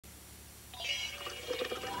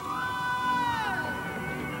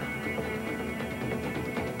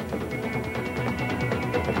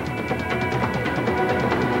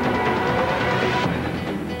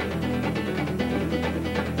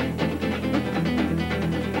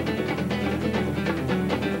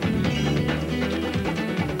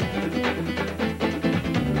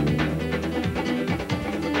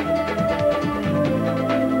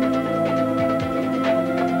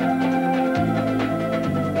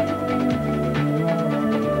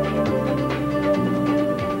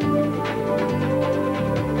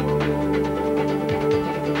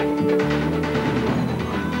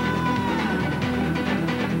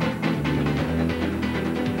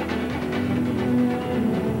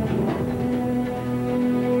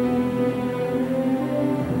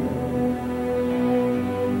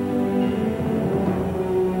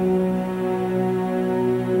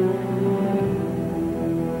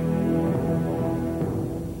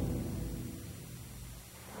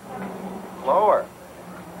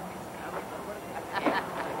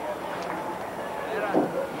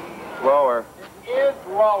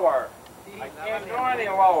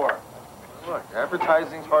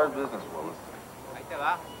Advertising's hard business, Willis.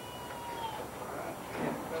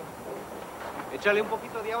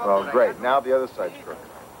 Well, great. Now the other side's crooked.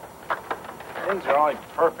 Things are only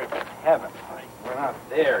perfect in heaven, Mike. We're not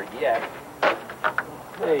there yet.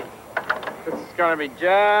 Hey, this is gonna be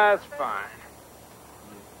just fine.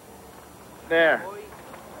 There.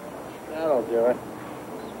 That'll do it.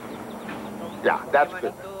 Yeah, that's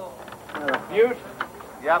good. Butte?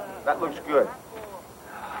 Yep, that looks good.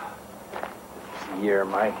 This is the year,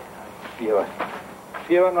 Mike. Feel it.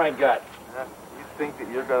 Feel it in my gut. You think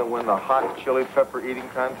that you're going to win the hot chili pepper eating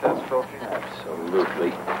contest trophy?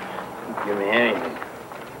 Absolutely. Give me anything.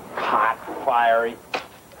 Hot, fiery,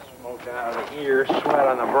 smoke out of the ear, sweat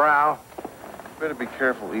on the brow. You better be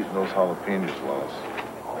careful eating those jalapenos, Willis.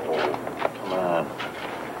 Oh, come on.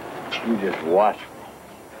 You just watch me.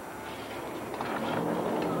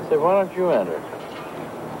 Say, why don't you enter?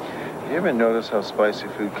 You ever notice how spicy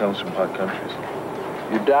food comes from hot countries?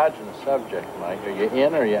 You're dodging the subject, Mike. Are you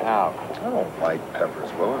in or are you out? I don't like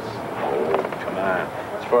peppers, Willis. Oh, come on.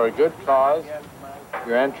 It's for a good cause.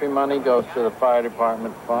 Your entry money goes to the fire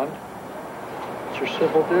department fund. It's your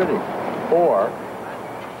civil duty. Or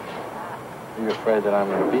are you afraid that I'm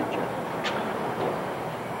going to beat you?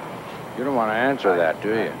 You don't want to answer that, do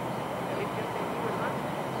you?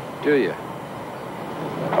 Do you?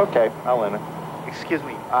 Okay, I'll enter. Excuse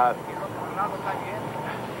me,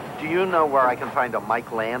 do you know where I can find a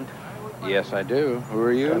Mike Land? Yes, I do. Who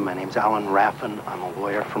are you? My name's Alan Raffin. I'm a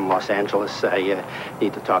lawyer from Los Angeles. I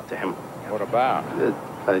need to talk to him. What about?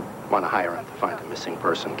 I want to hire him to find a missing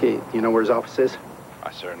person. Do you know where his office is?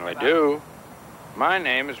 I certainly do. My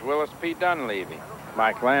name is Willis P. Dunleavy.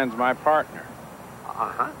 Mike Land's my partner.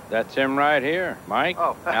 Uh-huh. That's him right here. Mike,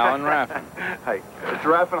 oh. Alan Raffin. Hey,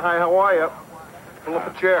 Mr. Raffin, hi, how are you? Pull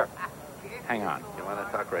up a chair. Hang on. You want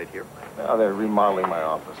to talk right here? Now they're remodeling my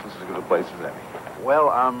office. This is as good a place as any.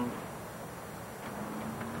 Well,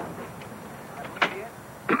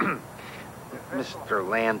 Mr.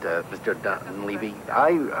 Land, Mr. Dunleavy,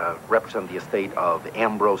 I represent the estate of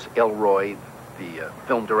Ambrose Elroy, the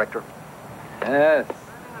film director. Yes,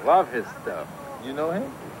 love his stuff. You know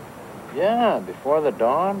him? Yeah, Before the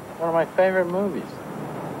Dawn, one of my favorite movies.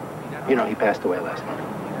 You know, he passed away last night.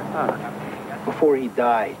 Huh. Before he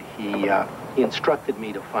died, he instructed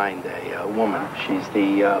me to find a woman. She's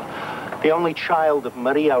the only child of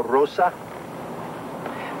Maria Rosa.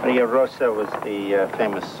 Maria Rosa was the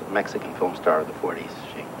famous Mexican film star of the 40s.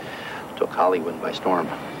 She took Hollywood by storm.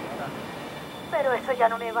 Pero eso ya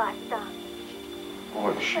no me basta.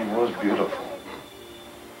 Boy, she was beautiful.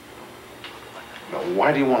 Now,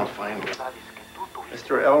 why do you want to find her?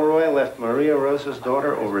 Mr. Elroy left Maria Rosa's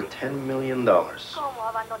daughter over $10 million.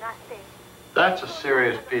 That's a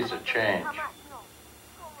serious piece of change.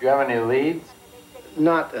 Do you have any leads?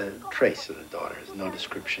 Not a trace of the daughter. There's no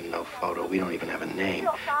description, no photo. We don't even have a name.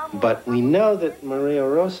 But we know that Maria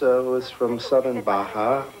Rosa was from southern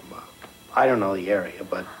Baja. I don't know the area,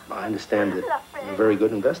 but I understand that they're very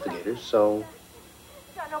good investigators, so...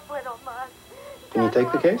 Can you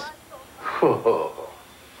take the case? Whoa.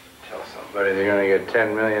 Tell somebody they're going to get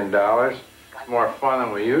 $10 million? It's more fun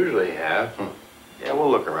than we usually have. Yeah, we'll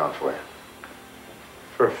look around for you.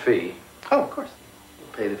 For a fee. Oh, of course.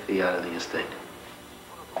 We'll pay the fee out of the estate.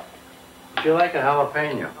 Would you like a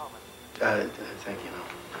jalapeno? Thank you, no.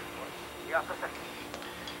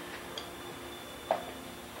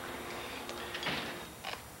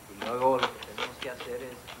 Luego lo que tenemos que hacer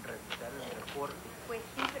es revisar el reporte. Pues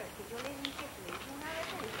sí, pero es que yo le dije que le hice una vez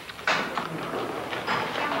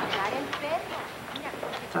que amarrar el perro. Mira,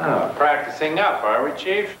 Practicing up, are we,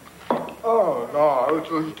 Chief? Oh, no, I was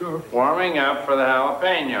just... Warming up for the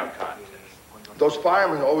jalapeno contest. Those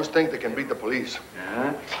firemen always think they can beat the police.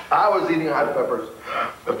 Yeah? I was eating hot peppers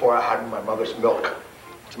before I had my mother's milk.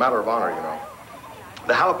 It's a matter of honor, you know.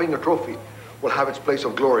 The jalapeno trophy will have its place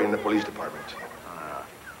of glory in the police department.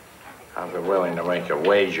 I'd be willing to make a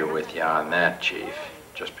wager with you on that, Chief.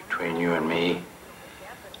 Just between you and me,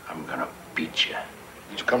 I'm gonna beat you.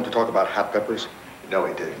 Did you come to talk about hot peppers? No,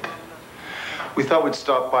 he didn't. We thought we'd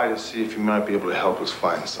stop by to see if you might be able to help us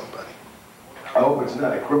find somebody. I hope it's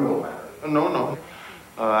not a criminal matter. No.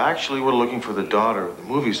 Actually, we're looking for the daughter of the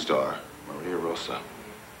movie star, Maria Rosa.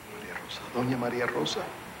 Maria Rosa? Doña Maria Rosa?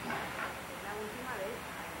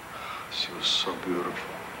 She was so beautiful.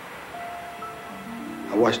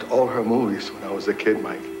 I watched all her movies when I was a kid,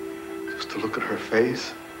 Mike. Just to look at her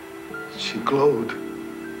face, she glowed.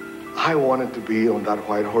 I wanted to be on that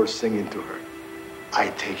white horse singing to her. I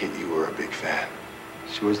take it you were a big fan.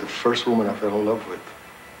 She was the first woman I fell in love with.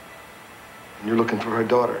 And you're looking for her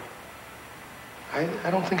daughter.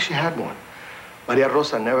 I don't think she had one. Maria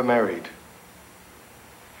Rosa never married.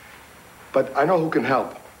 But I know who can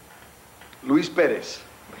help. Luis Perez.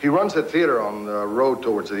 He runs a theater on the road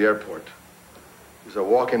towards the airport. He's a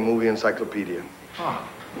walk-in movie encyclopedia. Oh,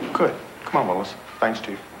 good. Come on, Willis. Thanks,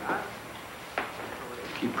 Chief.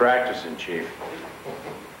 Keep practicing, Chief.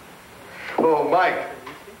 Oh, Mike.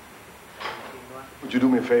 Would you do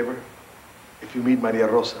me a favor? If you meet Maria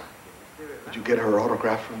Rosa, would you get her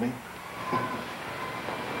autograph for me?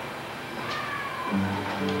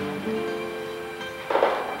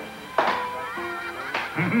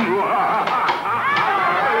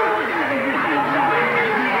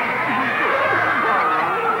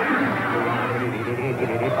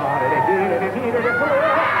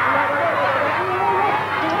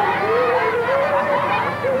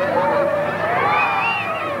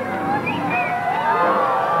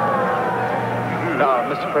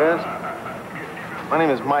 Mr. Perez, my name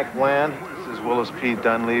is Mike Land. This is Willis P.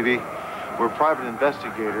 Dunleavy. We're private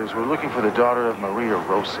investigators. We're looking for the daughter of Maria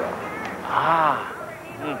Rosa. Ah,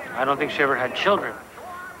 I don't think she ever had children.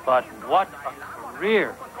 But what a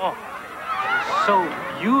career. Oh, she's so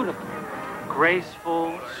beautiful.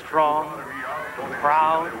 Graceful, strong,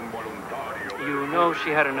 proud. You know she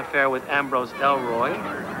had an affair with Ambrose Elroy.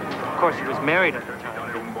 Of course, he was married at the time.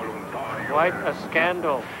 Quite a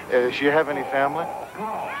scandal. Does she have any family?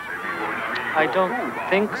 I don't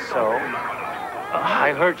think so.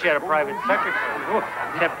 I heard she had a private secretary. Ooh,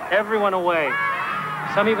 kept everyone away.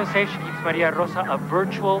 Some even say she keeps Maria Rosa a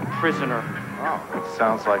virtual prisoner. Oh, it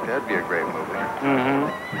sounds like that'd be a great movie.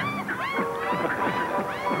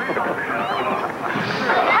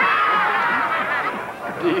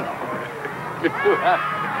 Do you have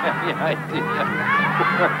any idea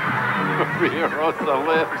where Maria Rosa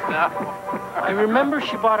lives now? I remember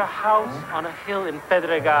she bought a house on a hill in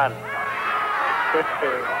Pedregal.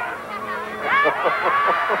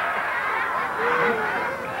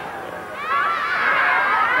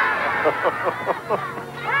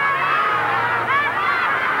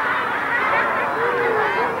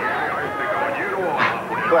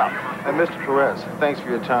 Well, and Mr. Perez, thanks for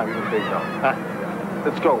your time. You've been big help.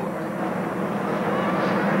 Let's go.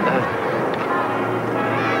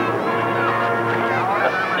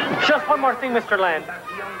 Just one more thing, Mr. Land.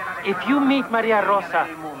 If you meet Maria Rosa,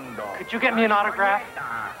 could you get me an autograph?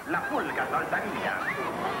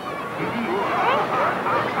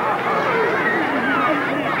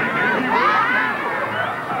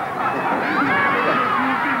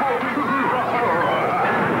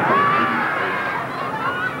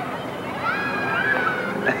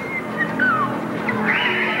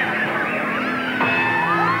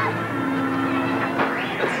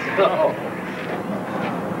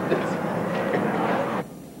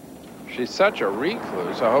 She's such a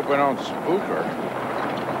recluse. I hope we don't spook her.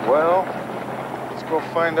 Well, let's go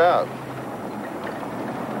find out.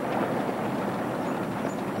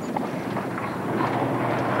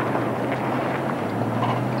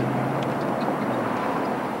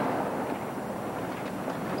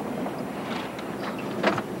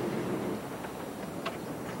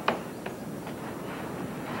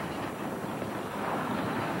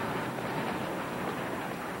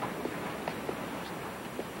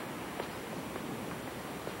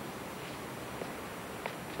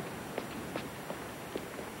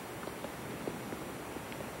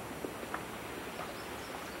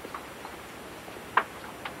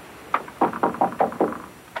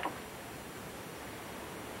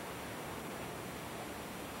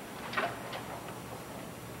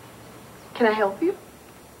 Can I help you?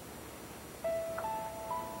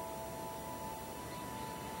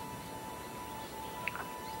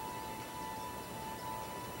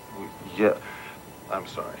 Yeah, I'm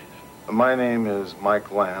sorry. My name is Mike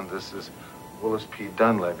Land. This is Willis P.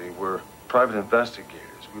 Dunleavy. We're private investigators.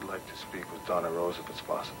 We'd like to speak with Donna Rosa if it's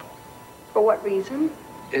possible. For what reason?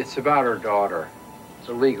 It's about her daughter. It's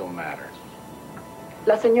a legal matter.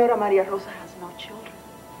 La señora Maria Rosa has no children.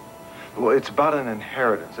 Well, it's about an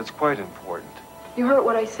inheritance. It's quite important. You heard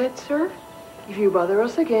what I said, sir? If you bother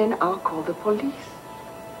us again, I'll call the police.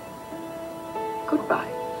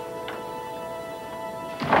 Goodbye.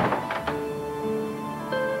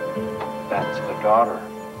 That's the daughter.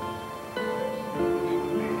 It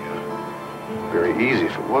would be very easy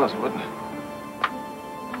if it was, wouldn't it?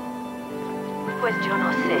 Pues yo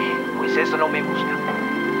no sé. Pues eso no me gusta.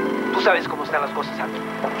 Tú sabes cómo están las cosas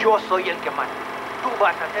aquí. Yo soy el que manda. Tú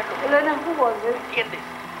vas a hacer lo que Elena, who was it? entiendes.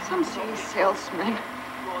 Some city salesman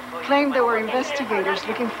claimed they were investigators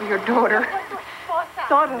looking for your daughter.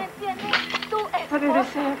 Daughter. What did they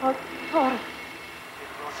say about daughter?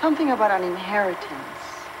 Something about an inheritance.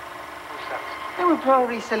 They were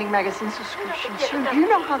probably selling magazine subscriptions. You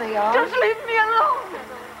know how they are. Just leave me alone.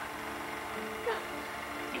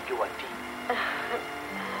 Y yo a ti.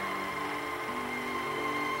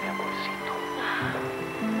 Mi amorcito.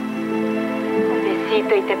 Un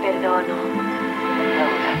besito y te perdono.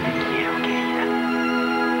 Laura, te quiero, querida.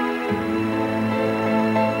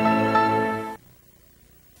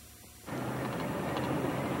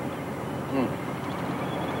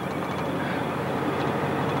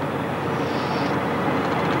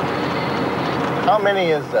 How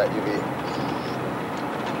many is that, UV?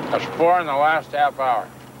 That's 4 in the last half hour.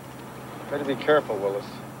 Better be careful, Willis.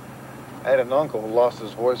 I had an uncle who lost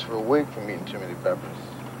his voice for a week from eating too many peppers.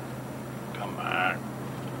 Come on.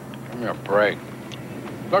 Give me a break.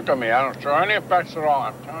 Look at me. I don't show any effects at all.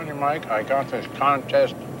 I'm telling you, Mike, I got this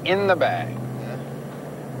contest in the bag.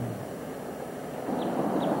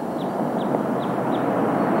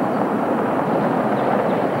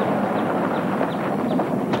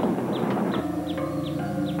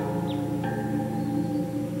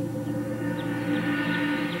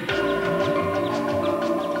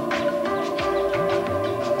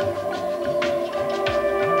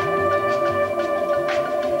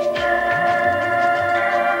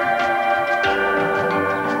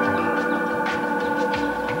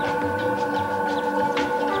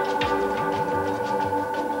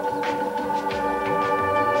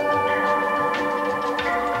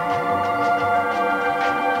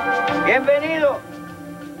 Bienvenido.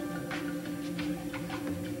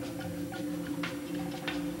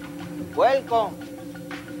 Welcome.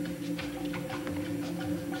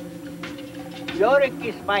 Yorick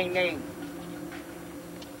is my name.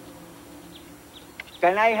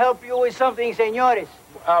 Can I help you with something, señores?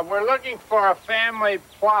 We're looking for a family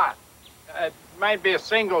plot. It might be a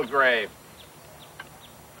single grave.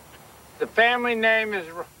 The family name is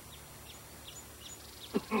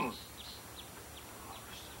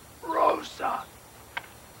Rosa.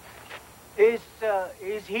 Is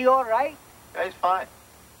he all right? Yeah, he's fine.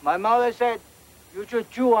 My mother said you should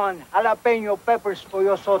chew on jalapeno peppers for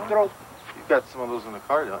your sore throat. You've got some of those in the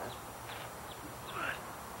car, don't you?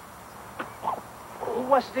 Who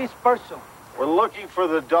was this person? We're looking for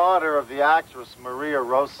the daughter of the actress Maria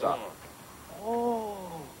Rosa.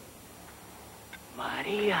 Oh,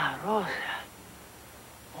 Maria Rosa.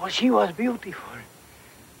 Oh, she was beautiful.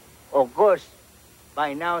 Of course,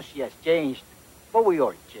 by now she has changed, but we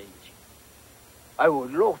all change. I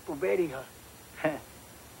would love to bury her.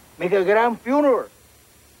 Make a grand funeral.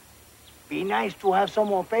 Be nice to have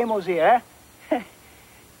someone famous here, eh?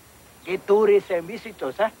 Get tourists and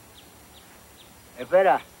visitors, huh?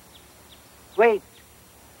 Espera. Wait.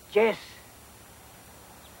 Yes.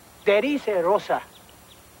 There is a Rosa.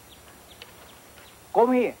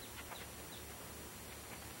 Come here.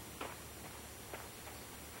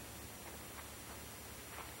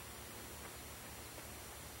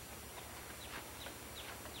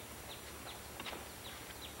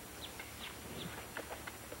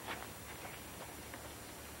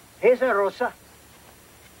 Here's a Rosa.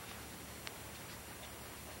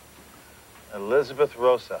 Elizabeth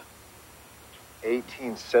Rosa,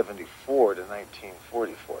 1874 to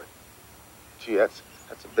 1944. Gee, that's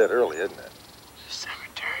a bit early, isn't it? The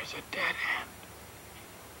cemetery's a dead end.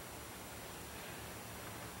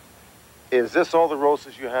 Is this all the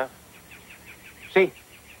Rosas you have? See.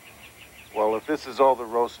 Well, if this is all the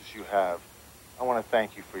Rosas you have, I want to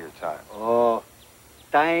thank you for your time. Oh,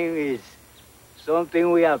 time is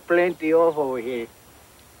something we have plenty of over here.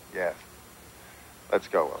 Yes. Let's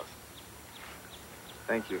go, Willis.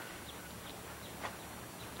 Thank you.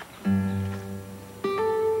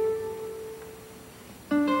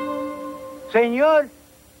 Señor,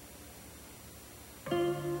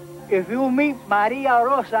 if you meet Maria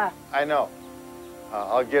Rosa... I know.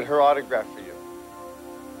 I'll get her autograph for you.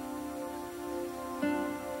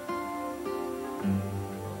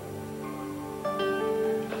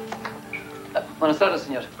 Buenas tardes,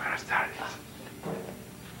 señor. Buenas tardes.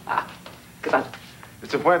 ¿Qué tal?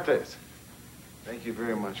 Mr. Puentes, thank you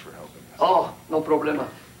very much for helping us. Oh, no problema.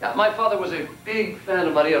 Yeah, my father was a big fan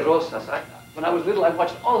of Maria Rosas. When I was little, I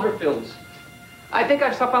watched all her films. I think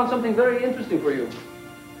I've found something very interesting for you.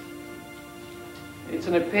 It's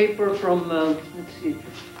in a paper from, let's see,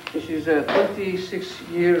 this is 26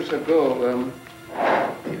 years ago.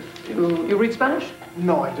 You read Spanish?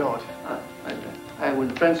 No, I don't. I will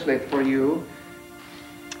translate for you.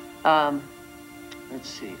 Let's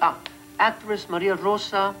see. Actress Maria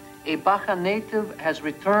Rosa, a Baja native, has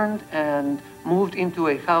returned and moved into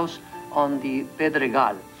a house on the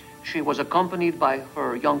Pedregal. She was accompanied by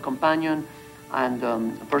her young companion and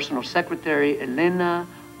personal secretary, Elena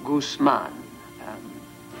Guzman.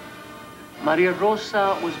 Maria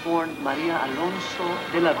Rosa was born Maria Alonso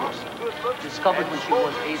de la Rosa, discovered when she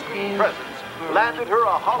was 18. landed her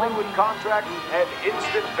a Hollywood contract and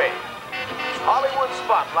instant fame. Hollywood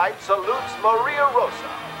Spotlight salutes Maria Rosa,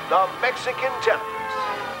 the Mexican temptress.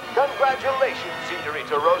 Congratulations,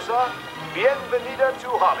 Señorita Rosa. Bienvenida to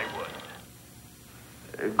Hollywood.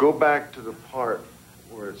 Go back to the part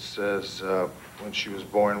where it says when she was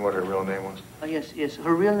born, what her real name was. Yes, yes.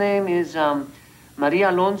 Her real name is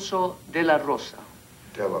Maria Alonso de la Rosa.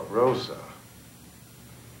 De la Rosa.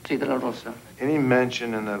 Sí, de la Rosa. Any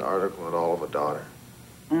mention in that article at all of a daughter?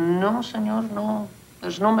 No, senor, no.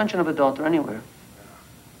 There's no mention of a daughter anywhere.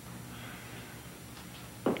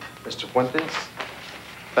 Mr. Fuentes?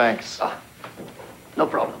 Thanks. No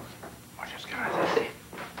problem. Muchas gracias.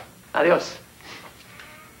 Adios.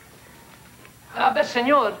 But,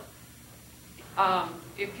 senor,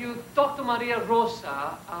 if you talk to Maria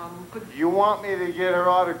Rosa, could... You want me to get her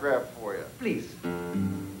autograph for you? Please.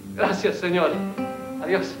 Gracias, senor.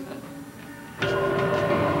 Adios.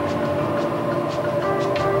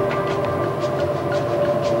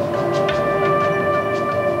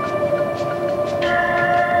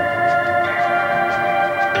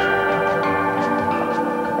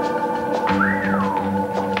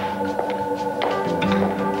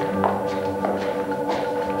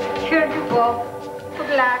 Here you go.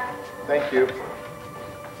 Good luck. Thank you.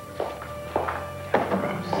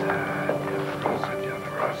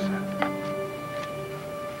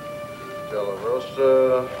 De la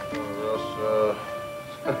Rosa, De la Rosa.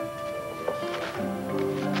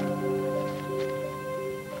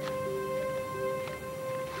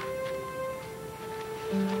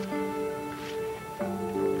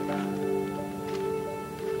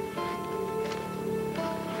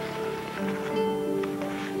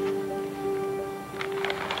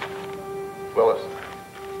 Willis,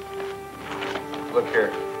 look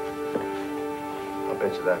here. I'll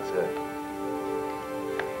bet you that's it.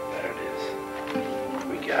 There it is.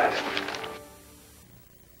 We got it.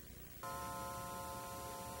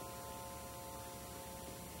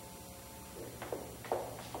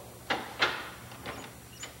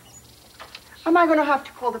 Am I going to have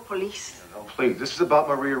to call the police? No, please. This is about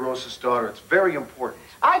Maria Rosa's daughter. It's very important.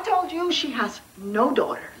 I told you she has no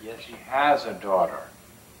daughter. Yes, she has a daughter.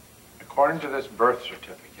 According to this birth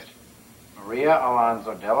certificate, Maria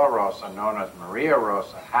Alonso de la Rosa, known as Maria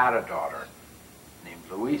Rosa, had a daughter named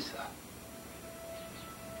Luisa.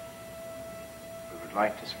 We would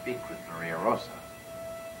like to speak with Maria Rosa.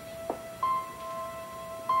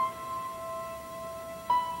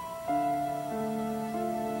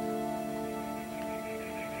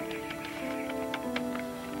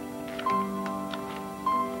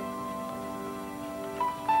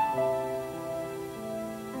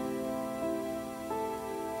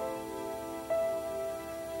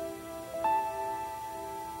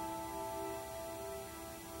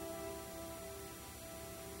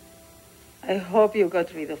 I hope you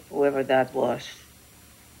got rid of whoever that was.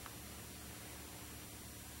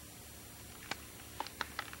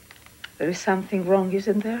 There is something wrong,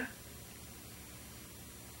 isn't there?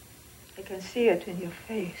 I can see it in your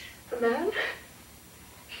face. The man?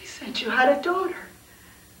 He said you had a daughter.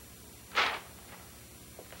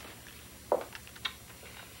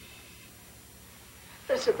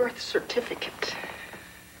 There's a birth certificate.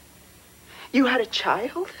 You had a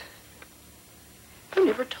child? You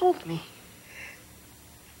never told me.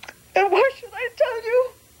 And why should I tell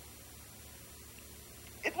you?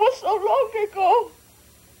 It was so long ago.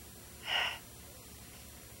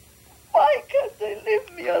 Why can't they leave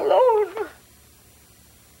me alone?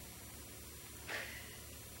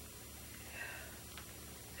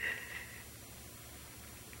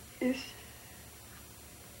 He's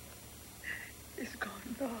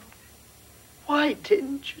gone now. Why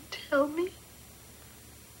didn't you tell me?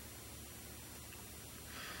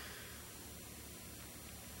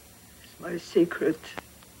 My secret.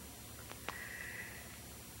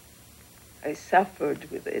 I suffered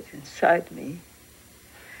with it inside me,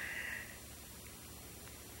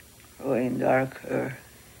 growing darker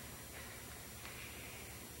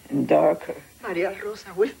and darker. Maria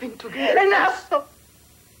Rosa, we've been together. Enough!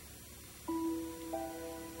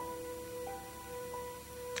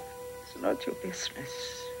 It's not your business.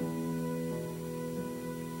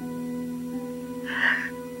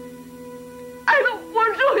 I don't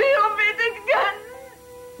want to hear of it again.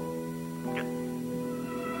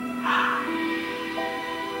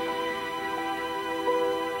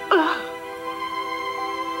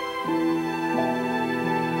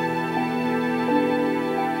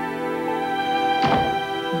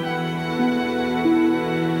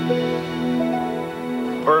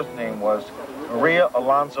 Birth name was Maria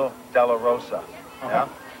Alonso de la Rosa. Yeah?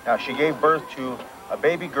 Now, she gave birth to a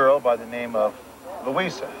baby girl by the name of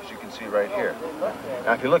Luisa. As you can can see right here.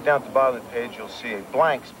 Now, if you look down at the bottom of the page, you'll see a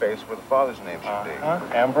blank space where the father's name should be.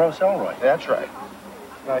 Ambrose Elroy. That's right.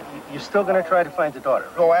 You're still going to try to find the daughter?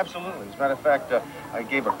 Oh, absolutely. As a matter of fact, I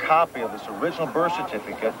gave a copy of this original birth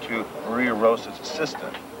certificate to Maria Rosa's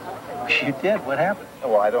assistant. You did? What happened?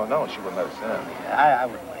 Well, I don't know. She wouldn't let us in. I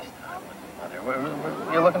wouldn't waste time with the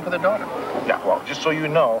mother. You're looking for the daughter? Yeah, well, just so you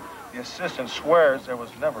know, the assistant swears there was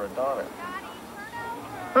never a daughter.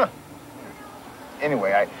 Huh.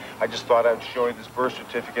 Anyway, I just thought I'd show you this birth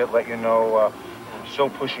certificate, let you know I'm still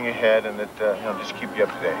pushing ahead, and that, just keep you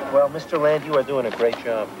up to date. Well, Mr. Land, you are doing a great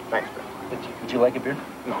job. Thanks, Ben. Would you like a beer?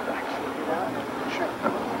 No, thanks. Sure.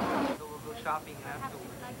 We'll go shopping afterwards.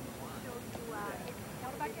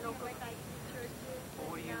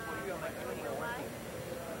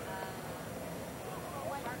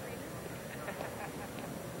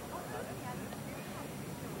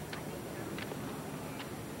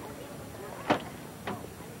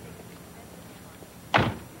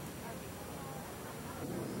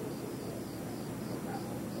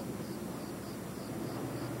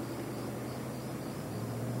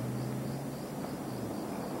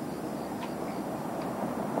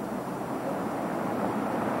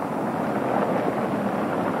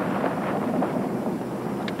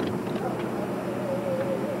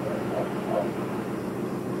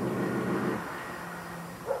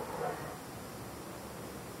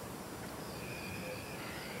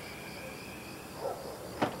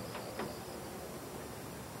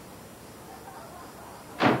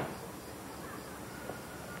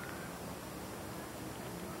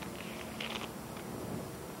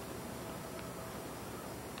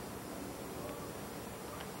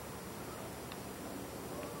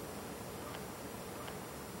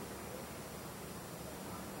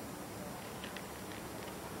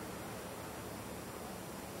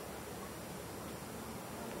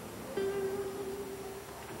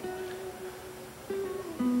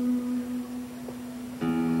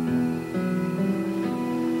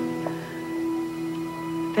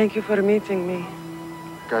 Thank you for meeting me.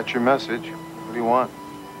 Got your message. What do you want?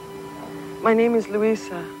 My name is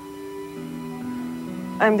Luisa.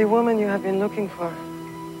 I'm the woman you have been looking for.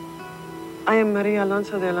 I am Maria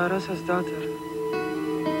Alonso de la Rosa's daughter.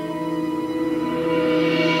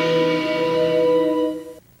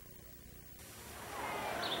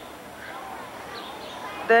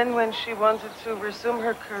 Then when she wanted to resume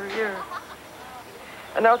her career,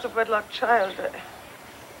 an out-of-wedlock child,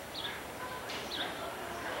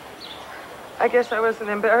 I guess I was an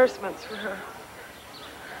embarrassment to her.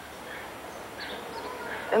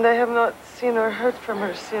 And I have not seen or heard from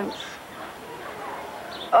her since.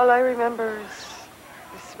 All I remember is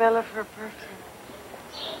the smell of her perfume.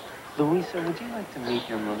 Louisa, would you like to meet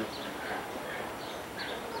your mother?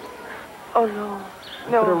 Oh, no.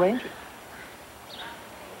 I No. could arrange it.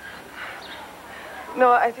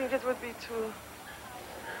 No, I think it would be too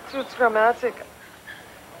traumatic.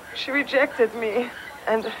 She rejected me,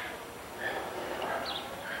 and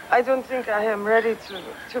I don't think I am ready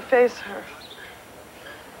to face her.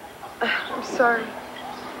 I'm sorry.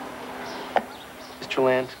 Mr.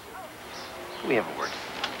 Land, can we have a word?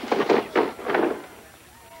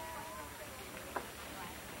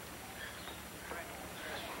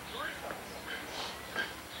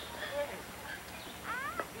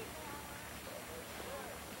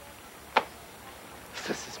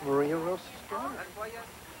 This is Maria Rosa's daughter.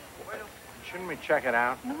 Shouldn't we check it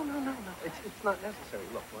out? No. It's not necessary.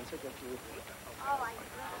 Look, once I get you...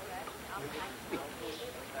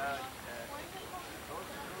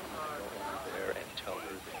 there and tell her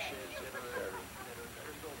that she is a very...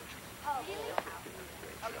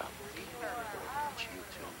 great job. I want you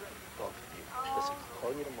to, both of you. Listen, I'll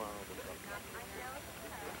call you tomorrow. We'll talk about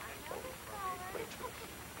it. Great job.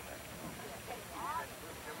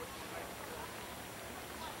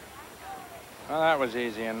 Well, that was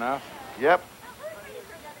easy enough. Yep.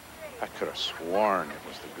 I could have sworn it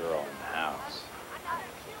was the girl in the house.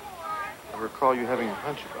 I recall you having a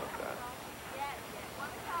hunch about that.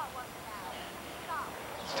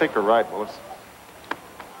 Let's take a ride, Willis.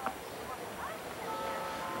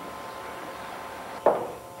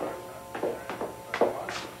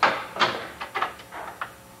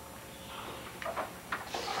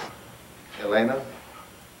 Elena,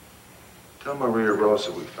 tell Maria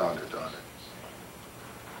Rosa we found her daughter.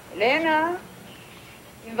 Elena,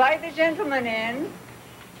 invite the gentleman in.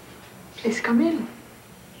 Please come in.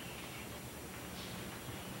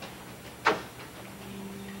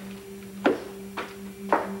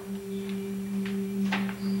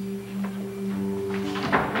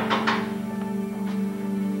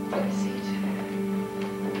 Have a seat.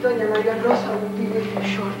 Doña Maria Rosa will be with you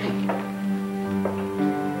shortly.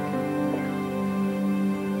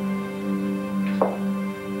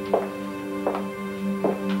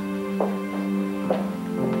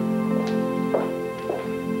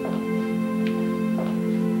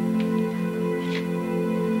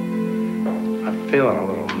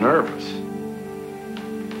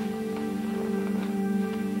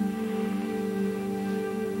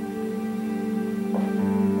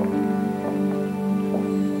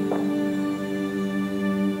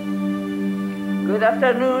 Good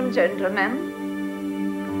afternoon, gentlemen.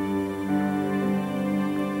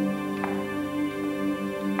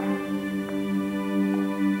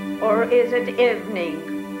 Or is it evening?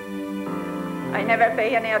 I never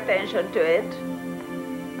pay any attention to it.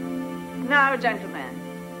 Now,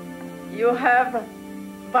 gentlemen, you have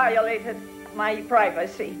violated my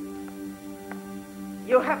privacy.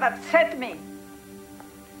 You have upset me.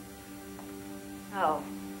 Now,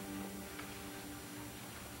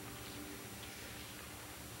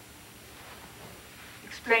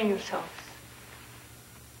 explain yourselves.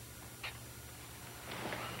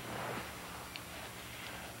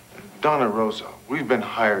 Donna Rosa, we've been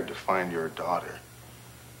hired to find your daughter.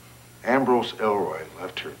 Ambrose Elroy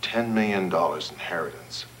left her $10 million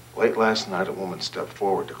inheritance. Late last night, a woman stepped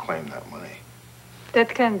forward to claim that money.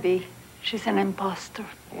 That can be. She's an imposter.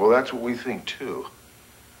 Well, that's what we think, too.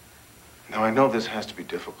 Now, I know this has to be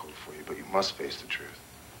difficult for you, but you must face the truth.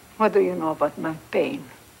 What do you know about my pain?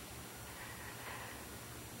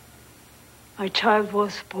 My child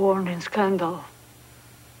was born in scandal.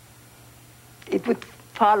 It would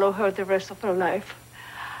follow her the rest of her life.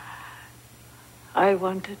 I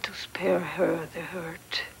wanted to spare her the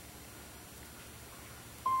hurt.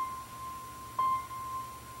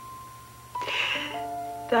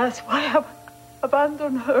 That's why I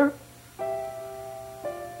abandoned her.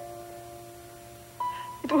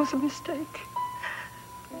 It was a mistake.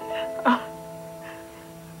 I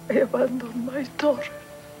abandoned my daughter.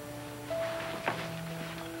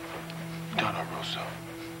 Donna Rosa,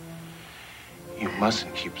 you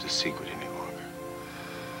mustn't keep this secret any longer.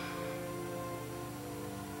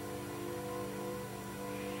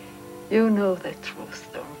 You know the truth,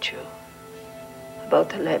 don't you?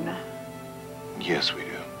 About Elena. Yes, we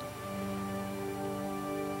do.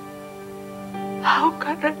 How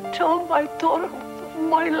can I tell my daughter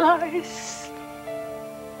my lies?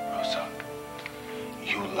 Rosa,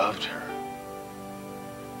 you loved her.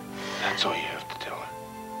 That's all you have to tell her.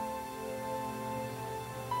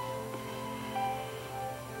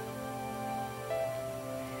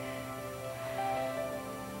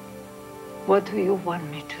 What do you want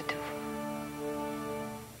me to do?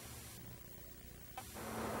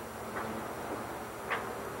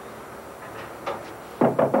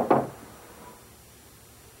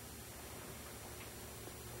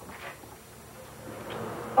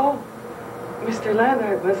 Oh, Mr. Land,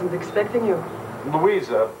 I wasn't expecting you.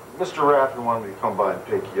 Louisa, Mr. Raffin wanted me to come by and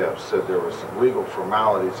pick you up. Said there were some legal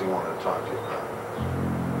formalities he wanted to talk to you about.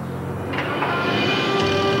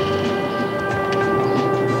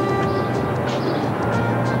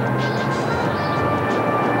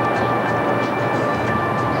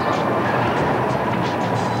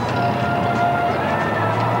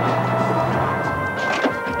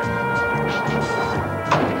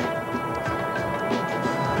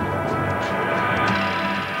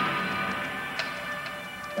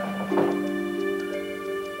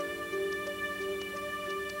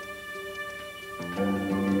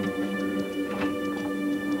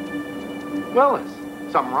 Willis,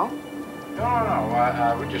 something wrong?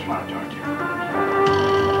 No. We just want to talk to you.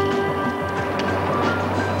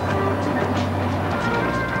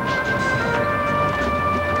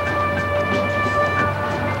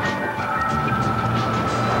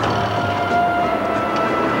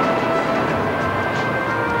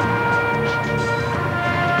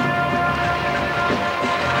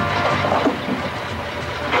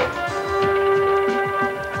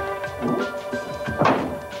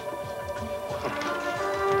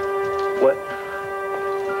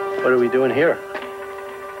 What are we doing here?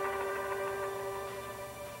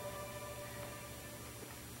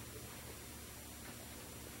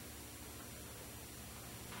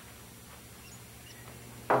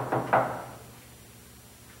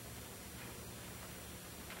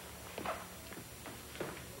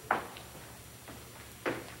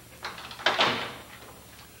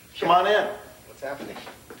 Come on in. What's happening?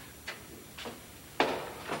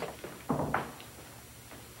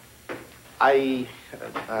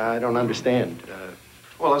 I don't understand.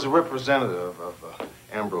 Well, as a representative of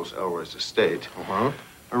Ambrose Elroy's estate,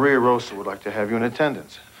 Maria Rosa would like to have you in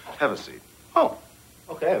attendance. Have a seat. Oh,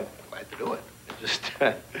 okay. I'm glad to do it. Just,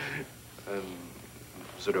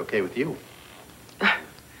 is it okay with you?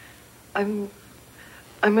 I'm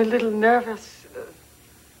a little nervous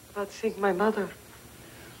about seeing my mother.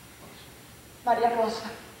 Maria Rosa.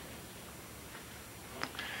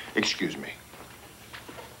 Excuse me.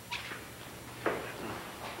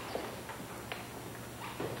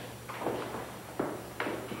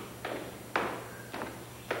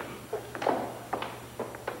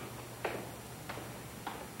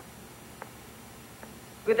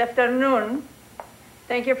 Good afternoon.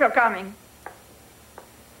 Thank you for coming.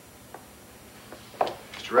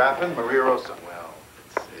 Mr. Raffin, Maria Rosa. Well,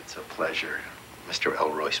 it's a pleasure. Mr.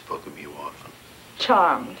 Elroy spoke of you often.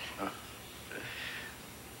 Charmed.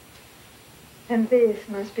 And this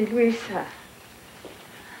must be Luisa.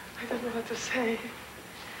 I don't know what to say.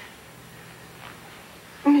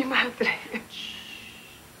 Mi madre.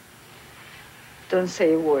 Don't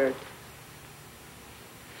say a word.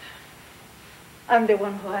 I'm the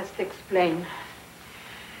one who has to explain.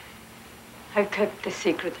 I've kept the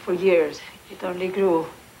secret for years. It only grew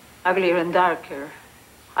uglier and darker.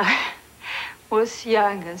 I was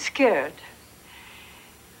young and scared.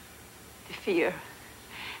 The fear,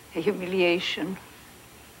 the humiliation,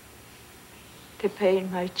 the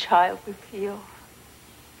pain my child will feel.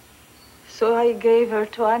 So I gave her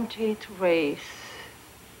to Auntie to raise.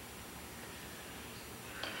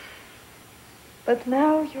 But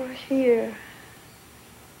now you're here.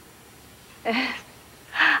 And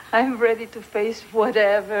I'm ready to face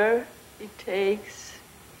whatever it takes.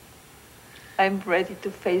 I'm ready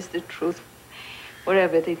to face the truth,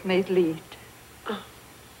 wherever it may lead.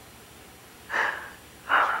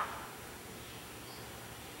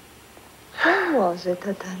 When was it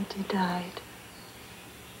that Auntie died?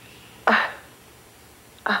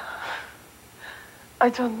 I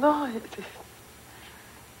don't know.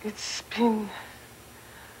 It's been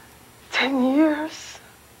 10 years.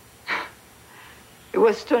 It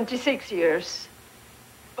was 26 years.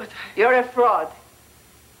 But you're a fraud.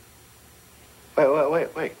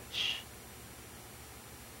 Wait. Shh.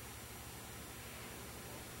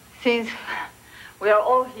 Since we are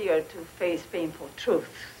all here to face painful truths,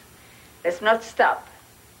 let's not stop.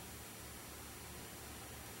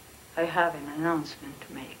 I have an announcement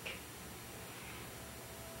to make.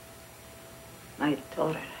 My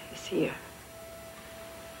daughter is here.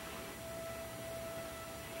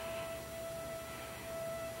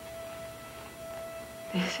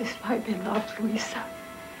 This is my beloved Luisa.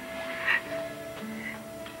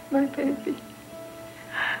 My baby.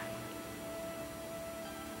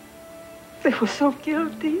 They were so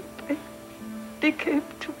guilty. They came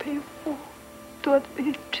to pay for, to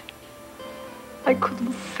admit. I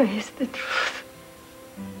couldn't face the truth.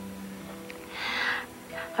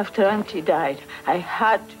 After Auntie died, I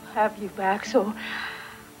had to have you back, so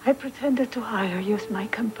I pretended to hire you as my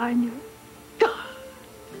companion.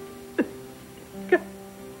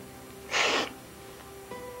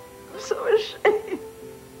 I'm so ashamed.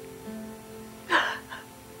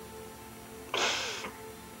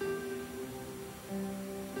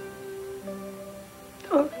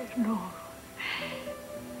 Oh, no.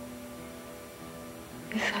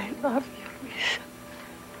 Yes, I love you, Luisa.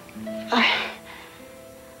 I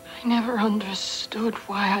never understood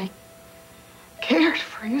why I cared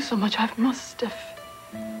for you so much. I must have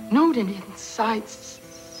known it inside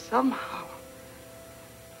somehow.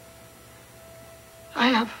 I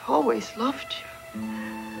have always loved you.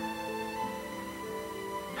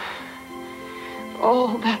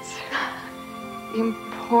 All that's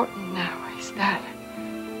important now is that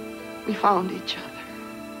we found each other.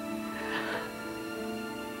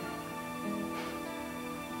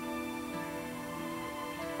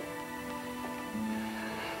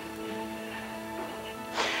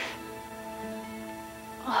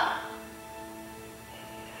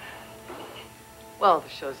 Well, the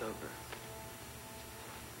show's over.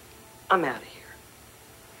 I'm out of here.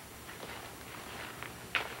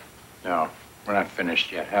 No, we're not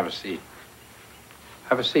finished yet. Have a seat.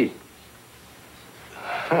 Have a seat.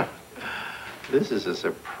 This is a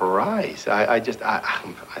surprise.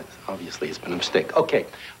 Obviously, it's been a mistake. Okay,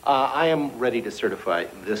 I am ready to certify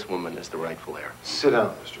this woman as the rightful heir. Sit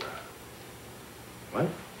down, Mr. What?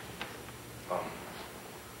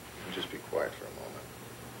 Just be quiet for a moment.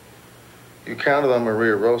 You counted on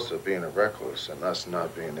Maria Rosa being a recluse and us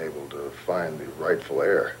not being able to find the rightful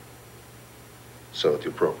heir. So at the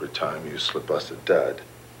appropriate time, you slip us a dud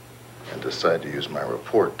and decide to use my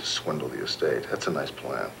report to swindle the estate. That's a nice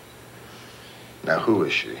plan. Now, who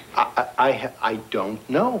is she? I don't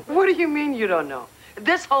know. What do you mean you don't know?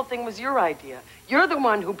 This whole thing was your idea. You're the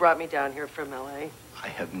one who brought me down here from L.A. I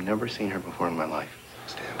have never seen her before in my life.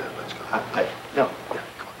 Stand up, let's go. No. Yeah,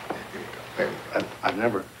 come on. Here we go. I've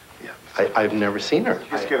never... Yeah. I've never seen her.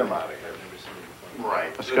 Just get him out of here. I've never seen her before.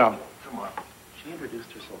 Right. Let's go. Come on. She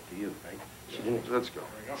introduced herself to you, right? She didn't... Let's go.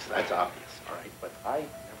 That's obvious, all right? But I never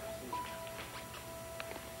seen her.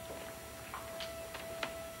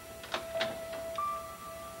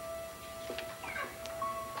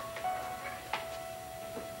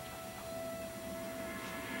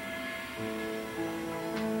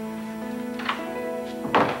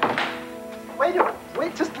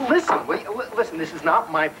 Wait, just listen. Listen, this is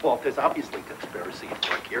not my fault. There's obviously conspiracy at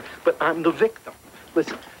work here, but I'm the victim.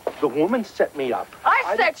 Listen, the woman set me up.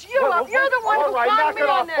 I set you up. You're the one who conned me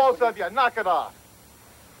on this. All right, knock it off, both of you. Knock it off.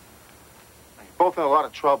 You're both in a lot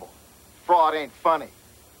of trouble. Fraud ain't funny.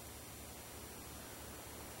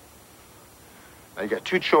 Now, you got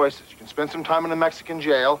two choices. You can spend some time in a Mexican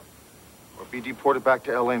jail or be deported back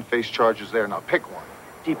to L.A. and face charges there. Now, pick one.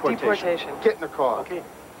 Deportation. Get in the car. Okay.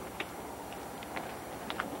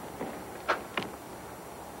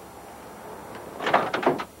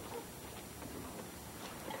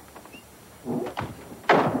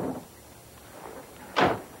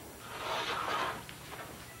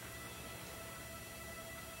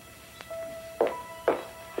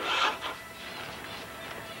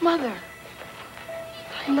 Mother,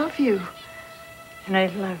 I love you. And I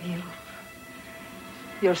love you.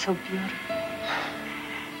 You're so beautiful.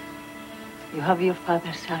 You have your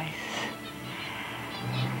father's eyes.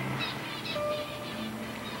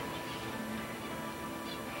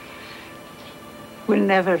 We'll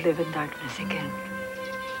never live in darkness again.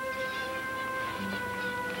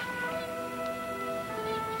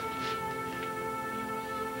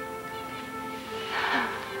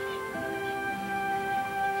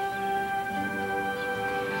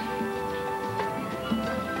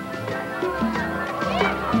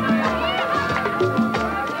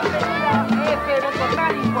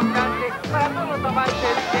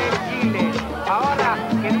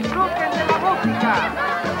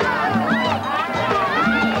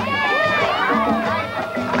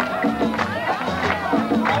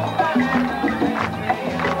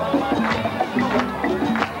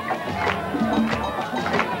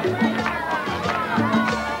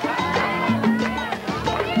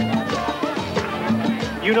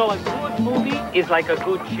 You know, a good movie is like a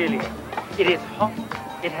good chili. It is hot,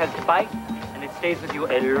 it has bite, and it stays with you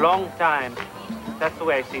a long time. That's the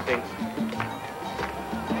way I see things.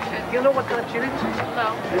 Do you know what kind of chili this is?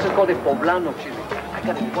 No. This is called a poblano chili. I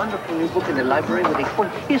got a wonderful new book in the library with a full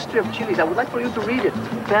history of chilies. I would like for you to read it.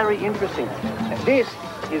 Very interesting. This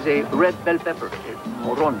is a red bell pepper, a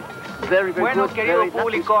morrón. Very, very bueno, good. Querido very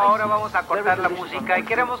público, ahora vamos a cortar la música y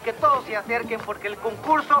queremos que todos se acerquen porque el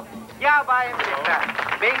concurso ya va a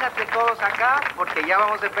empezar. Vénganse todos acá porque ya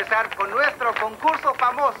vamos a empezar con nuestro concurso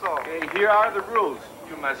famoso. Okay, here are the rules.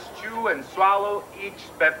 You must chew and swallow each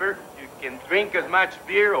pepper. You can drink as much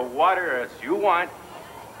beer or water as you want.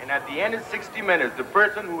 And at the end of 60 minutes, the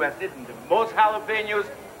person who has eaten the most jalapenos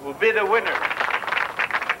will be the winner.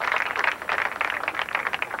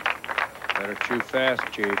 Better chew fast,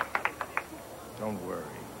 Chief. Don't worry.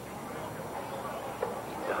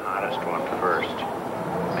 The hottest one first.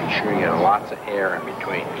 Make sure you get lots of air in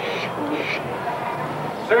between.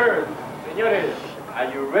 Sir, señores,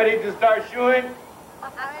 are you ready to start chewing?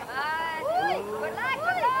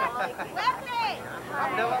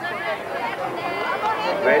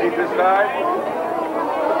 Ready to start?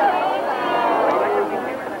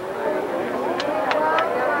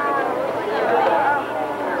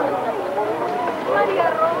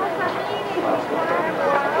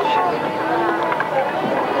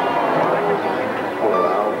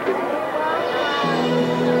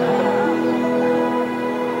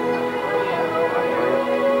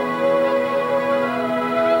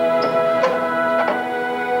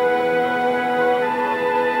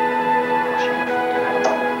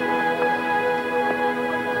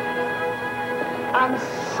 I'm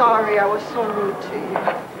sorry I was so rude to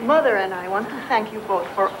you. Mother and I want to thank you both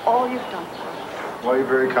for all you've done for us. Well, you're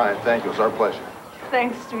very kind. Thank you. It's our pleasure.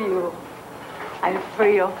 Thanks to you, I'm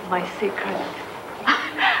free of my secret.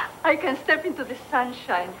 I can step into the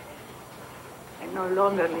sunshine. I no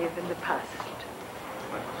longer live in the past.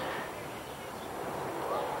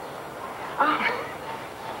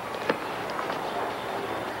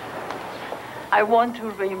 I want to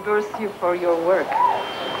reimburse you for your work.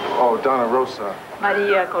 Oh, Donna Rosa.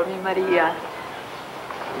 Maria, call me Maria.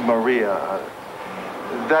 Maria,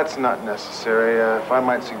 that's not necessary. If I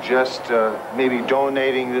might suggest maybe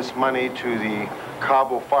donating this money to the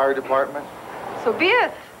Cabo Fire Department. So be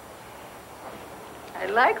it. I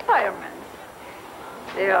like firemen.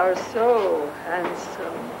 They are so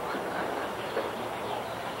handsome.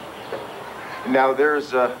 Now,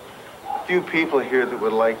 there's a few people here that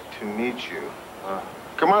would like to meet you.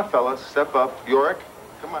 Come on, fellas, step up. Yorick,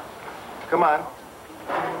 come on. Come on.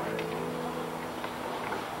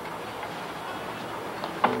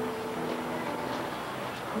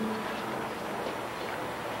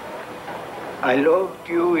 I loved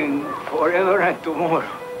you in Forever and Tomorrow.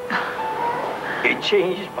 It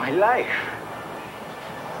changed my life.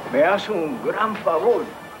 Me hace un gran favor.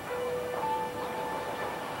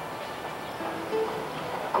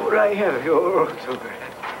 Could I have your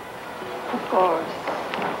autograph? Of course.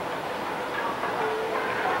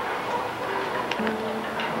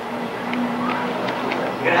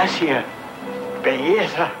 Gracias,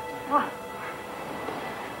 belleza.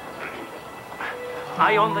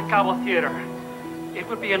 I own the Cabo Theater. It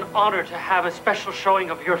would be an honor to have a special showing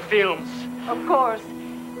of your films. Of course.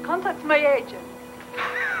 Contact my agent.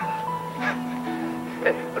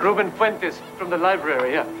 Ruben Fuentes from the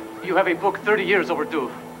library, yeah. You have a book 30 years overdue.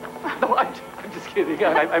 No, I'm just kidding.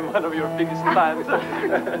 I'm one of your biggest fans.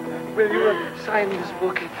 Will you sign this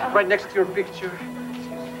book right next to your picture?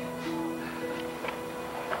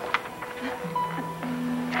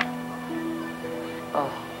 Oh.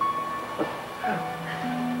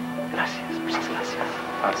 Gracias, muchas gracias.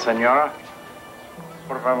 Señora,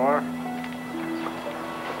 por favor.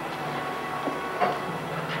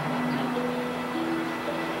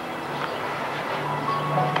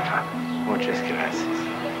 Muchas gracias.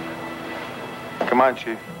 Come on,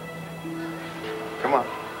 Chief. Come on.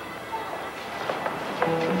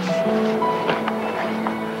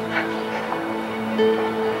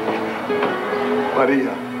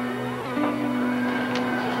 Maria.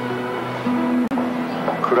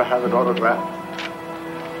 Could I have an autograph?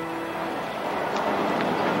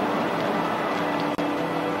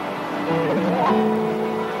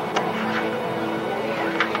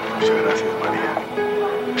 Muchas gracias, María.